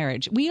happy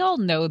marriage. We all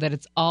know that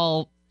it's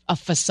all a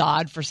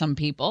facade for some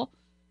people.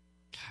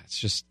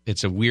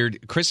 It's a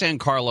weird. Chris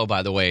Ancarlo,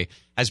 by the way,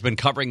 has been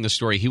covering the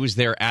story. He was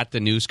there at the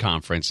news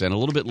conference, and a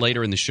little bit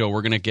later in the show,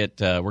 we're going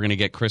to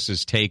get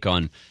Chris's take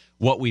on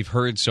what we've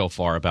heard so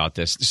far about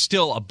this. There's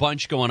still a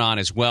bunch going on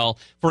as well.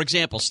 For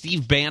example,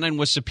 Steve Bannon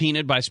was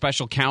subpoenaed by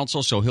special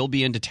counsel, so he'll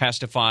be in to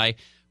testify.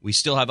 We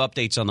still have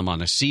updates on the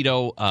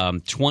Montecito.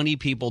 20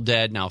 people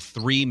dead, now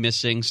 3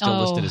 missing,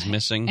 still listed as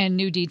missing. And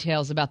new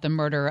details about the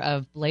murder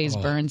of Blaze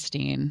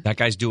Bernstein. That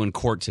guy's due in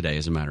court today,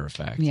 as a matter of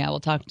fact. Yeah,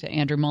 we'll talk to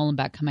Andrew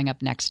Mullenbeck coming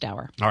up next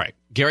hour. All right.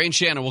 Gary and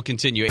Shannon will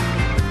continue.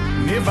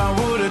 If I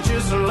would have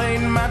just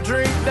laid my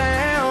drink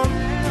down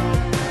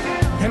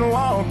and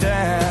walked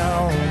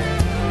out,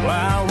 well,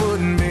 I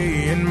wouldn't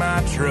be in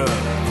my truck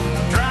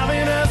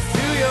driving us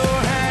to your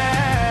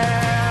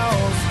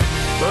house.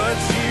 But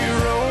you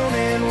rolled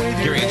in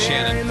with your Gary and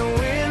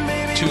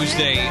Shannon,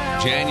 Tuesday,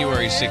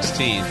 January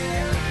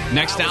 16th.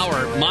 Next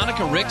hour,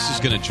 Monica Ricks is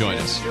going to join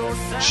us.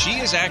 She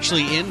is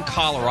actually in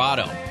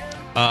Colorado.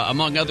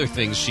 Among other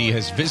things, she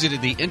has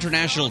visited the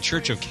International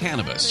Church of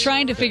Cannabis.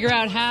 Trying to figure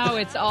out how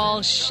it's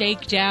all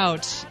shaked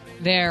out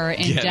there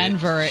in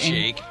Denver.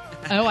 Shake.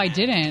 Oh, I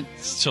didn't.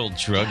 It's still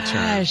drug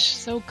term. Gosh,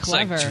 so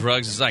clever. It's like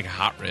drugs. It's like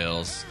Hot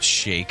Rails.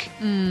 Shake.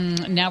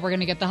 Now we're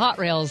going to get the Hot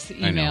Rails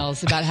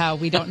emails about how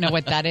we don't know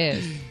what that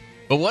is.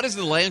 But what is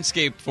the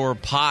landscape for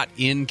pot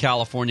in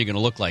California going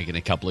to look like in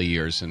a couple of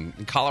years?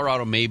 And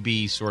Colorado may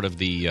be sort of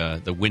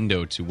the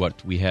window to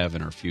what we have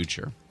in our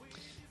future.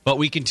 But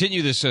we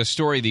continue this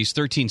story. These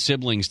 13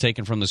 siblings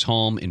taken from this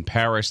home in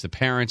Perris. The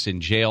parents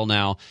in jail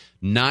now.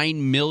 $9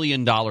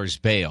 million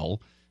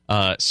bail.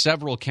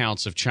 Several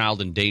counts of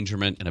child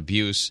endangerment and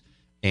abuse.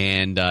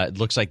 And it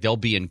looks like they'll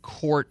be in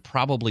court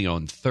probably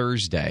on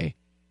Thursday.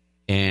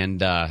 And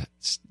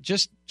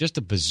just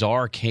a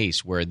bizarre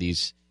case where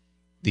these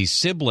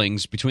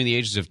siblings between the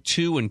ages of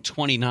 2 and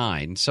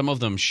 29, some of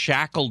them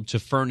shackled to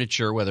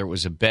furniture, whether it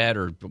was a bed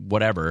or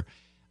whatever,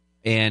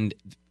 and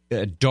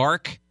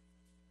dark.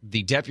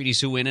 The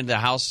deputies who went into the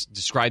house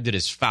described it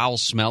as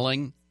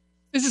foul-smelling.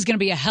 This is going to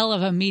be a hell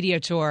of a media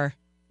tour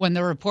when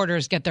the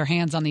reporters get their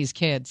hands on these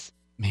kids.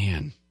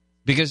 Man,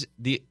 because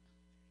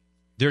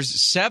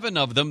there's 7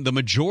 of them. The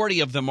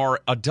majority of them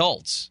are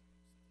adults.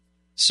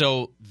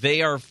 So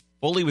they are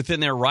fully within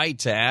their right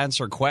to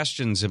answer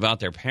questions about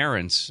their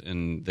parents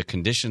and the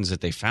conditions that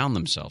they found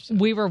themselves in.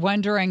 We were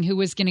wondering who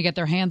was going to get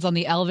their hands on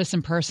the Elvis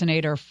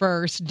impersonator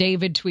first.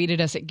 David tweeted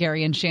us at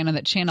Gary and Shannon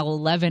that Channel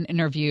 11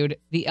 interviewed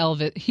the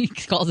Elvis. He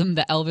calls him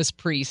the Elvis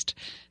priest.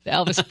 The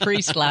Elvis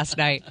priest last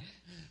night.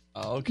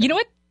 Oh, okay. You know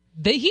what?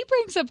 He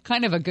brings up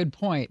kind of a good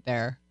point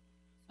there.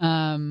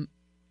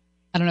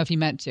 I don't know if he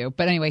meant to.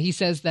 But anyway, he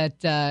says that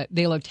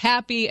they looked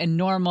happy and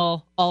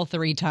normal all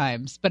 3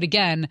 times. But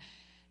again,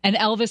 An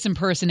Elvis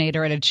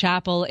impersonator at a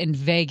chapel in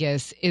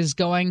Vegas is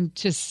going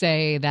to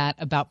say that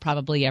about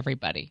probably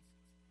everybody.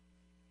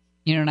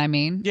 You know what I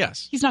mean?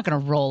 Yes. He's not going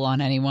to roll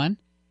on anyone.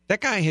 That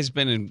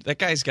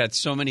guy's got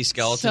so many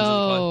skeletons.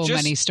 So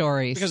many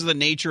stories. Because of the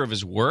nature of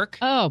his work.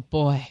 Oh,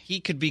 boy. He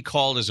could be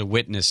called as a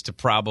witness to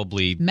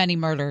probably many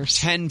murders.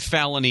 10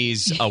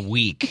 felonies a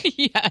week.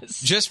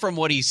 Yes. Just from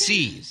what he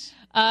sees.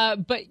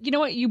 But you know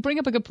what? You bring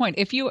up a good point.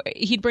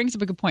 He brings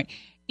up a good point.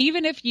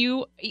 Even if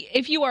you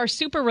are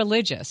super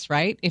religious,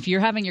 right? If you're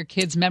having your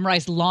kids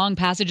memorize long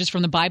passages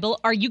from the Bible,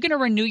 are you going to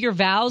renew your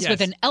vows with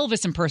an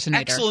Elvis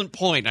impersonator? Excellent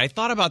point. I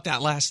thought about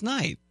that last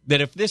night. That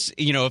if this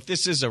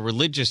is a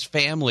religious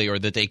family, or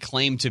that they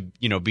claim to,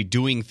 be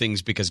doing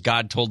things because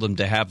God told them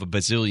to have a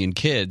bazillion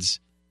kids,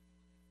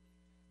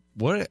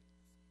 what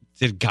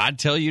did God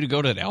tell you to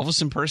go to an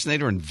Elvis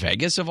impersonator in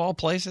Vegas of all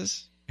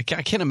places? I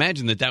can't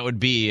imagine that would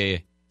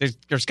be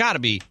there's got to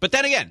be. But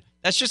then again,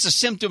 that's just a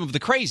symptom of the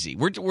crazy.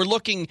 We're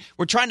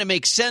trying to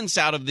make sense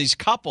out of this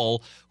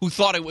couple who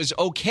thought it was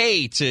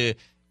okay to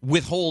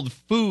withhold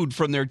food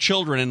from their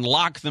children and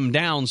lock them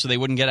down so they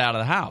wouldn't get out of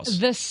the house.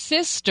 The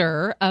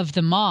sister of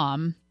the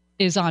mom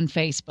is on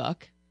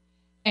Facebook,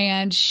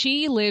 and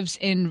she lives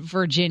in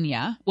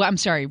Virginia. Well, I'm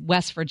sorry,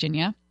 West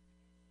Virginia.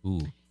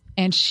 Ooh.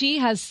 And she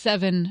has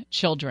 7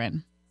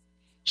 children.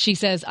 She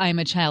says, "I'm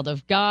a child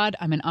of God.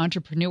 I'm an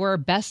entrepreneur,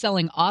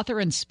 best-selling author,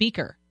 and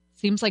speaker."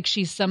 Seems like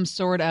she's some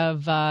sort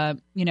of,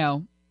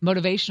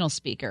 motivational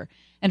speaker.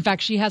 In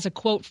fact, she has a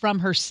quote from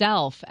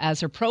herself as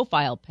her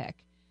profile pic.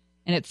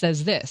 And it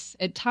says this: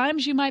 "At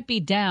times you might be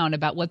down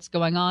about what's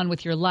going on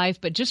with your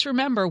life, but just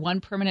remember one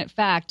permanent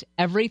fact: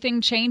 everything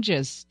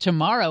changes.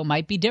 Tomorrow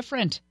might be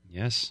different."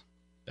 Yes,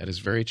 that is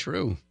very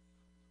true.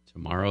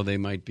 Tomorrow they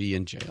might be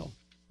in jail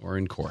or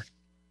in court.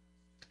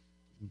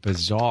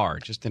 Bizarre,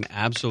 just an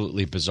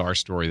absolutely bizarre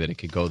story that it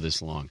could go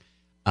this long.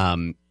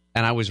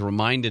 And I was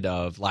reminded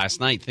of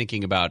last night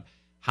thinking about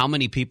how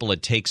many people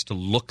it takes to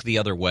look the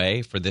other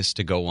way for this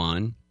to go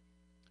on,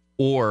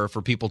 or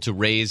for people to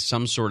raise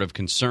some sort of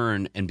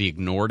concern and be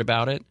ignored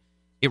about it.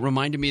 It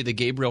reminded me of the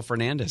Gabriel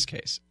Fernandez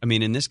case. I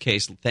mean, in this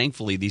case,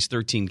 thankfully, these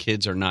 13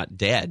 kids are not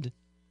dead.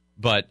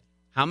 But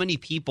how many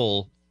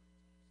people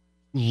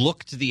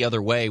looked the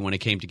other way when it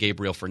came to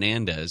Gabriel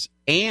Fernandez,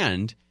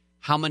 and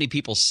how many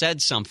people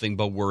said something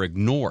but were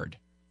ignored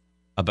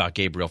about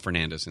Gabriel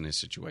Fernandez in his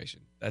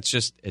situation? That's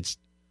just it's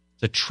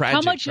a tragic.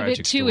 How much of it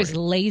too story. is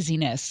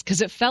laziness?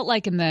 Because it felt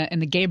like in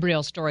the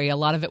Gabriel story, a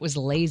lot of it was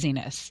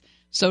laziness.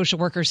 Social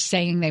workers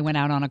saying they went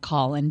out on a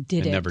call and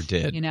did it. Never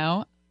did.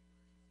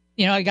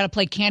 I got to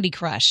play Candy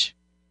Crush.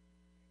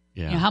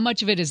 Yeah. How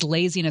much of it is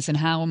laziness, and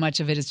how much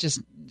of it is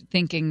just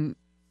thinking,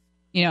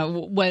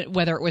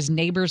 whether it was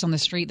neighbors on the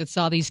street that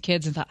saw these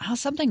kids and thought, "Oh,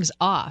 something's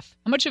off."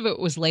 How much of it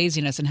was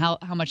laziness, and how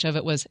much of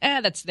it was,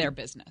 that's their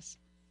business.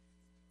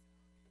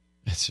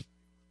 It's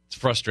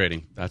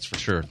frustrating, that's for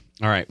sure.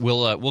 All right,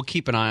 we'll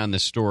keep an eye on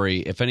this story.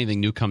 If anything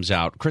new comes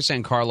out, Chris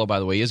Ancarlo, by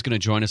the way, is going to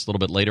join us a little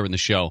bit later in the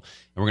show,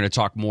 and we're going to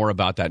talk more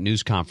about that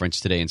news conference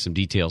today and some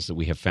details that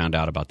we have found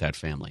out about that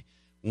family.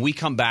 When we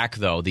come back,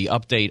 though, the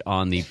update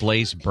on the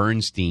Blaze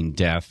Bernstein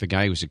death, the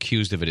guy who was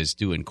accused of it, is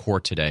due in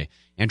court today.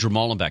 Andrew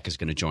Mullenbeck is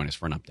going to join us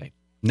for an update.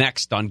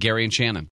 Next on Gary and Shannon.